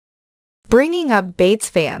Bringing Up Bates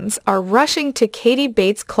fans are rushing to Katie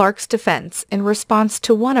Bates Clark's defense in response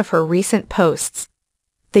to one of her recent posts.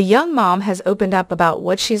 The young mom has opened up about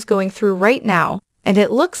what she's going through right now, and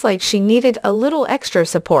it looks like she needed a little extra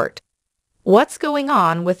support. What's going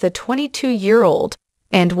on with the 22-year-old,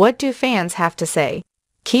 and what do fans have to say?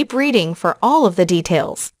 Keep reading for all of the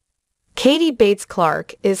details. Katie Bates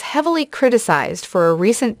Clark is heavily criticized for a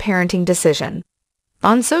recent parenting decision.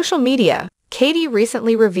 On social media, Katie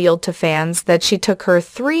recently revealed to fans that she took her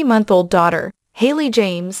 3-month-old daughter, Haley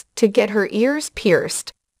James, to get her ears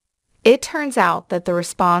pierced. It turns out that the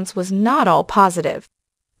response was not all positive.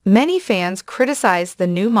 Many fans criticized the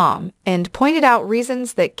new mom and pointed out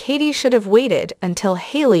reasons that Katie should have waited until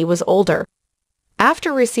Haley was older.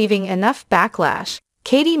 After receiving enough backlash,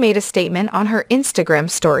 Katie made a statement on her Instagram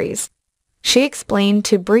stories. She explained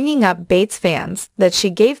to Bringing Up Bates fans that she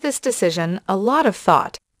gave this decision a lot of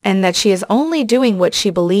thought and that she is only doing what she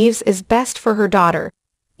believes is best for her daughter.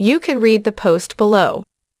 You can read the post below.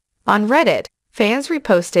 On Reddit, fans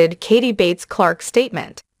reposted Katie Bates Clark's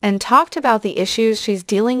statement and talked about the issues she's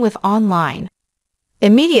dealing with online.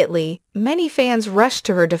 Immediately, many fans rushed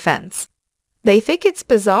to her defense. They think it's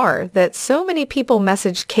bizarre that so many people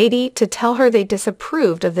messaged Katie to tell her they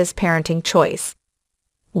disapproved of this parenting choice.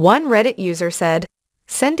 One Reddit user said,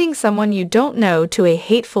 "Sending someone you don't know to a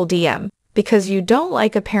hateful DM because you don't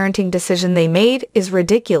like a parenting decision they made is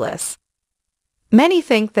ridiculous." Many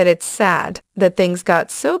think that it's sad that things got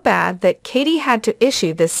so bad that Katie had to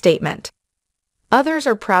issue this statement. Others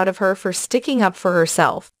are proud of her for sticking up for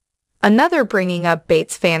herself. Another Bringing Up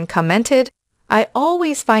Bates fan commented, "I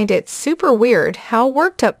always find it super weird how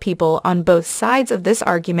worked up people on both sides of this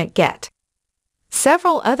argument get."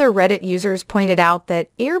 Several other Reddit users pointed out that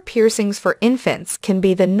ear piercings for infants can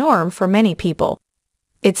be the norm for many people.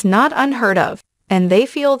 It's not unheard of, and they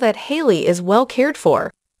feel that Haley is well cared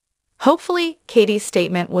for. Hopefully, Katie's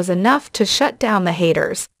statement was enough to shut down the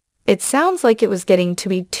haters. It sounds like it was getting to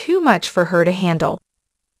be too much for her to handle.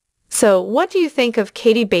 So, what do you think of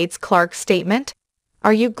Katie Bates Clark's statement?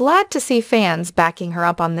 Are you glad to see fans backing her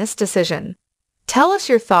up on this decision? Tell us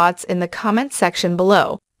your thoughts in the comment section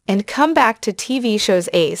below, and come back to TV Shows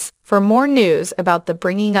Ace for more news about the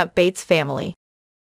Bringing Up Bates family.